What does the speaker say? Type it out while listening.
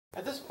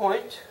At this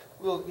point,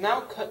 we'll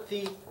now cut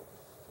the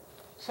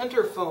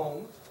center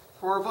foam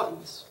for our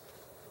buttons.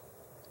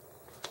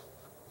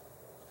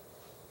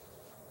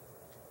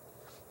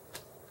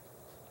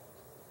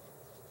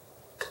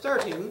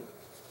 Starting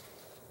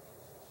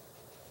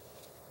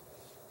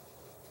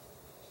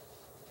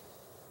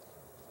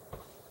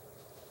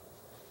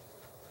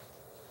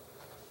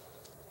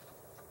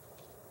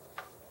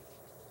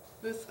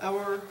with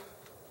our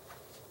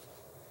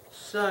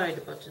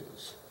side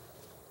buttons.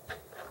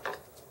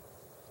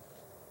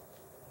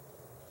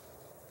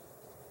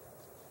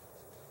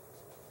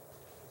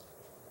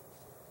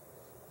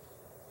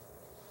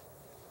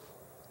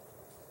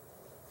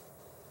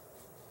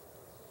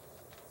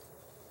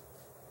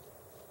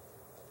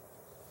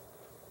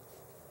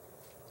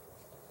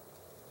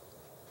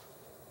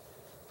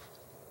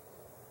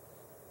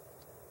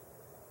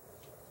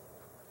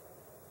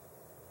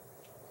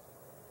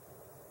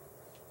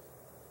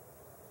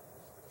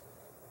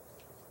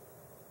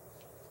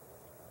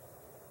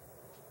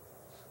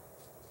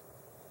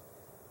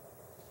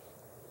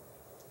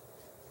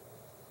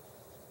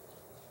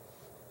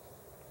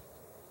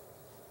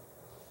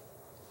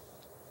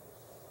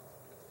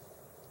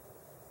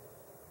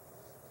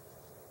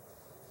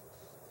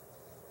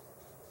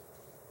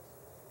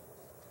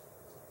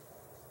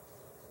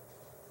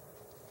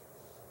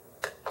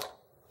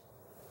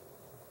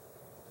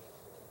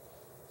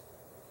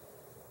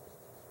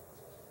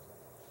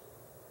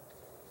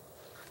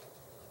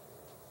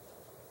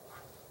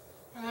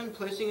 And then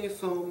placing a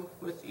foam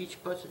with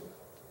each button.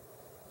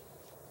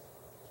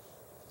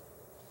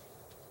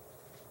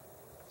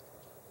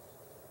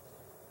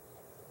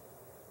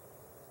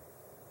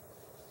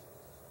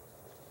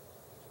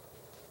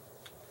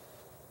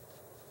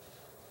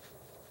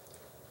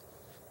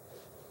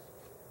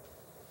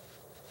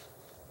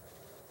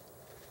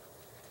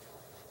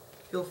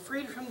 You'll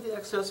free it from the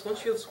excess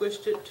once you have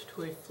squished it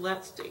to a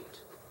flat state.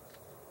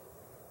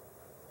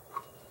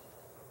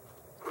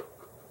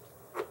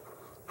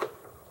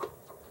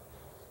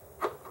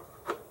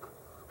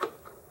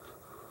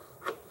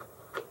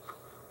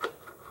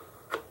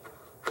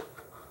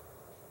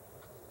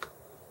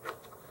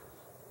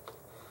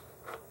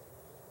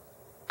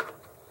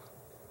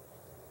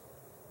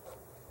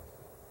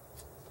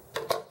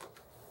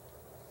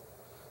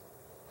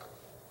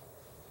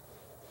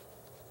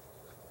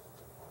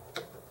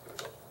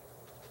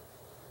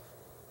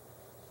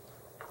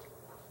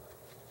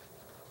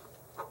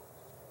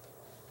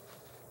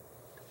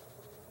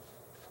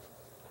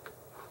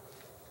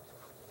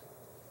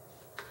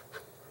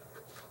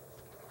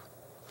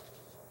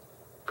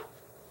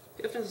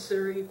 If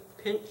necessary,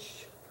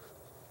 pinch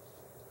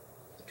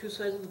the two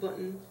sides of the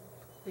button,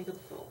 make up the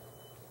foam.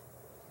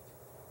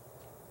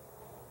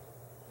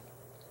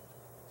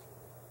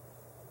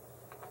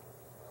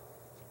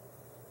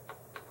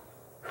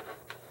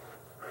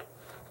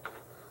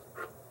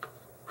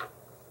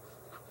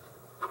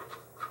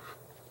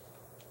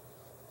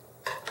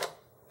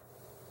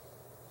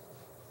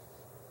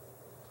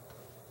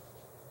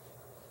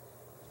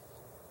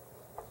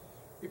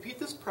 Repeat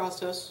this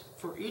process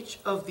for each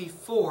of the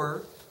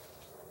 4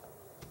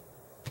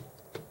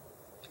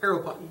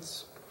 arrow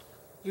buttons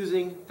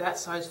using that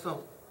size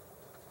foam.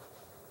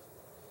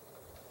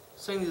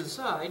 Setting these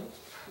aside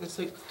for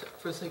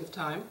the sake of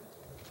time.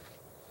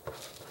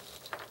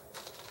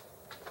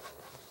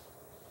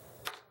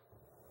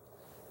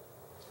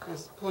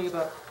 And pulling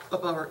up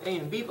our A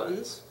and B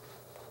buttons,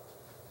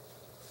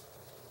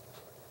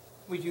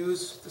 we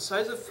use the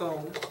size of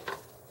foam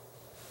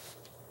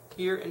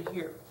here and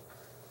here.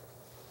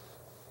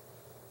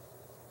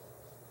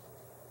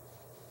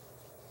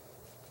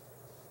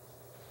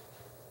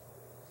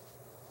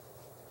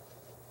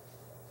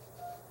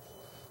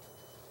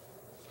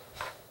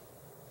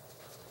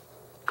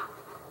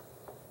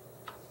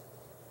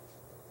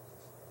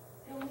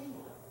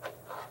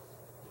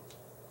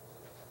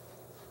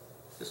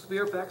 This will be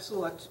our back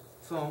select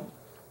foam.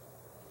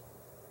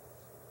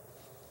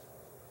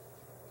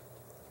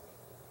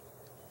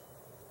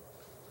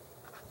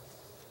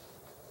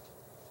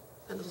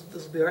 And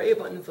this will be our A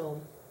button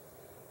foam.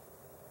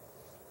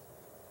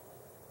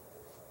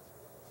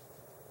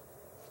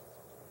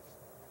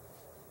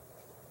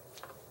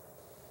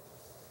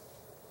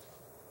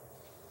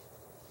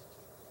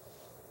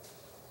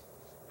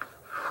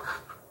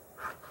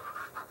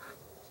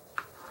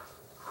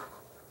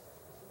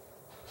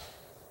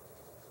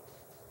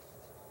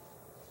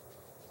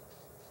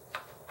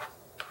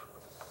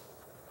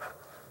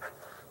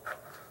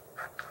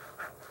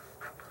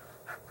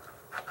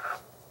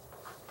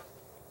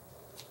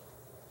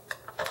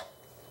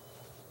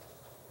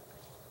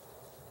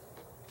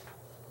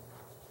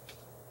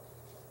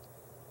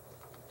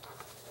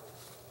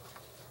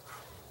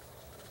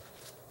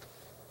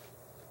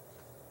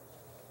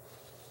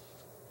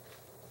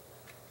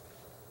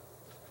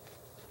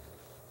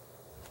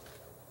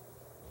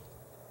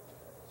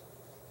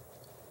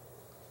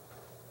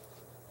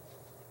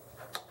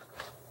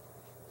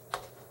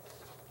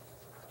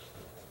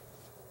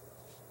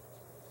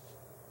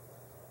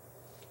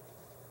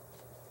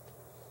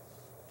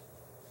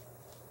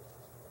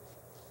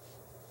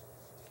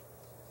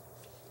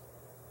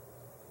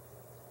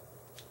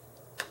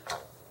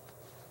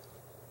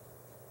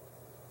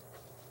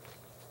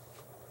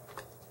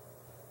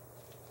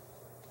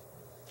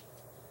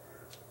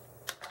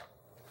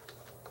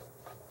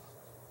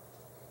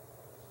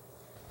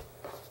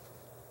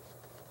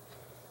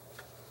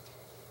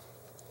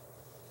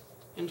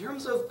 In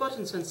terms of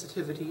button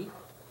sensitivity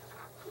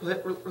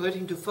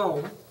relating to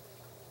foam,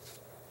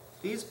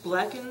 these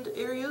blackened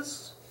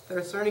areas that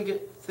are starting to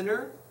get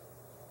thinner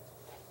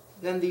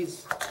than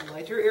these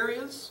lighter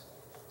areas,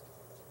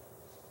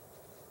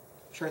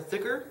 which are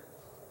thicker,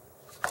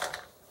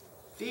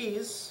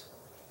 these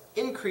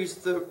increase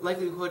the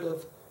likelihood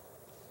of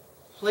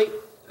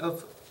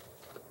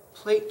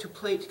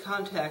plate-to-plate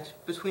contact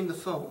between the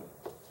foam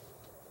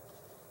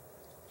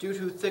due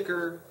to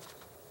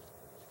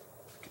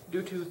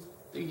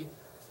the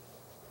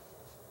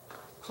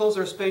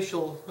closer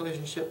spatial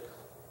relationship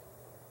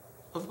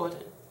of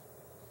button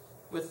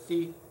with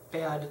the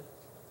bad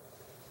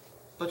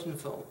button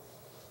foam.